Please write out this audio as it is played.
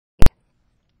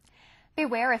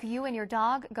Beware if you and your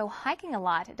dog go hiking a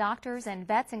lot. Doctors and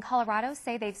vets in Colorado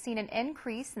say they've seen an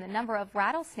increase in the number of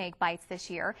rattlesnake bites this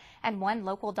year, and one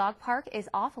local dog park is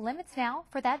off limits now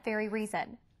for that very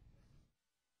reason.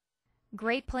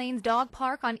 Great Plains Dog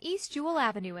Park on East Jewel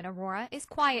Avenue in Aurora is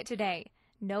quiet today.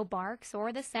 No barks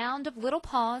or the sound of little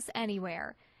paws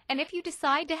anywhere. And if you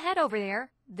decide to head over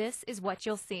there, this is what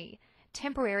you'll see.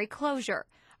 Temporary closure.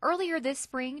 Earlier this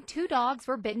spring, 2 dogs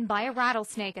were bitten by a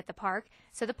rattlesnake at the park,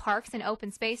 so the Parks and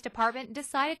Open Space Department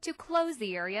decided to close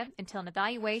the area until an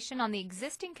evaluation on the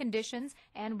existing conditions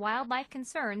and wildlife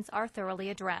concerns are thoroughly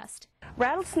addressed.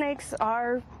 Rattlesnakes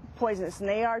are poisonous, and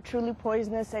they are truly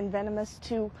poisonous and venomous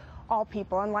to all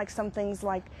people, unlike some things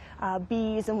like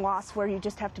bees and wasps where you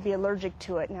just have to be allergic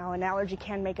to it. Now, an allergy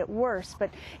can make it worse, but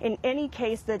in any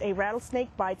case that a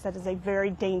rattlesnake bites, that is a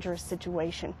very dangerous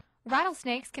situation.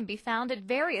 Rattlesnakes can be found at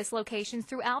various locations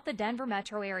throughout the Denver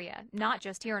metro area, not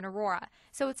just here in Aurora.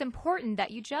 So it's important that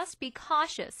you just be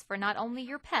cautious for not only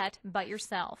your pet, but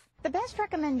yourself. The best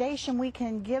recommendation we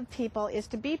can give people is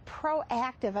to be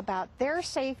proactive about their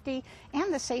safety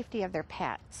and the safety of their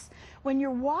pets. When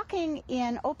you're walking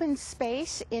in open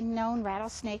space in known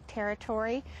rattlesnake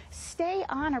territory, stay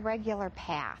on a regular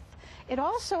path. It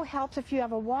also helps if you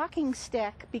have a walking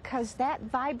stick because that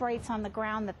vibrates on the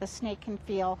ground that the snake can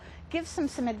feel, gives them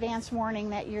some advance warning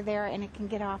that you're there and it can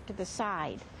get off to the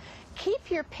side. Keep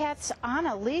your pets on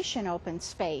a leash in open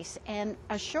space and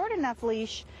a short enough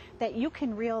leash that you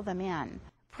can reel them in.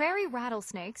 Prairie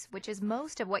rattlesnakes, which is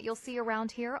most of what you'll see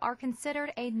around here, are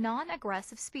considered a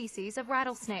non-aggressive species of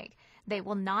rattlesnake. They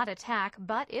will not attack,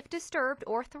 but if disturbed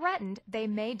or threatened, they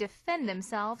may defend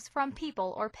themselves from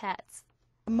people or pets.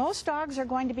 Most dogs are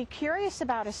going to be curious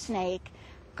about a snake,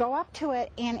 go up to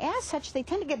it, and as such they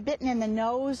tend to get bitten in the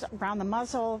nose, around the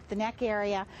muzzle, the neck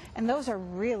area, and those are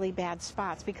really bad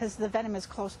spots because the venom is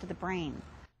close to the brain.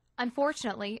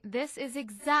 Unfortunately, this is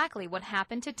exactly what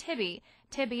happened to Tibby.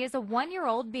 Tibby is a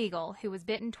 1-year-old beagle who was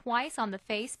bitten twice on the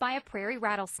face by a prairie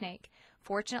rattlesnake.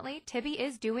 Fortunately, Tibby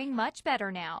is doing much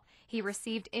better now. He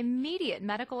received immediate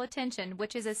medical attention,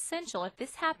 which is essential if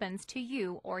this happens to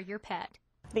you or your pet.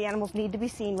 The animals need to be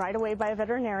seen right away by a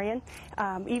veterinarian.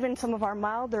 Even some of our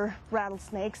milder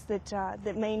rattlesnakes the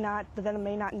venom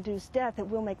may not induce death, it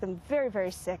will make them very,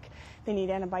 very sick. They need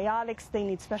antibiotics, they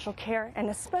need special care, and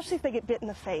especially if they get bit in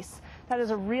the face. That is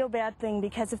a real bad thing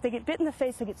because if they get bit in the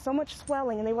face, they get so much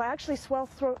swelling and they will actually swell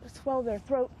their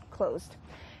throat closed.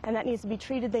 And that needs to be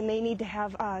treated. They may need to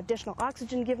have additional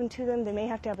oxygen given to them. They may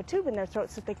have to have a tube in their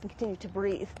throat so that they can continue to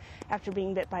breathe after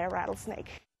being bit by a rattlesnake.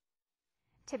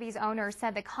 Tibby's owner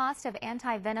said the cost of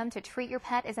anti-venom to treat your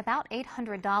pet is about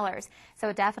 $800, so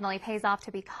it definitely pays off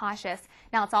to be cautious.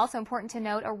 Now, it's also important to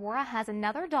note Aurora has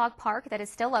another dog park that is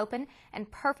still open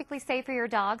and perfectly safe for your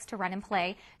dogs to run and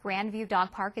play. Grandview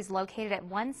Dog Park is located at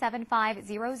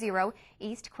 17500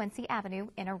 East Quincy Avenue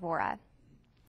in Aurora.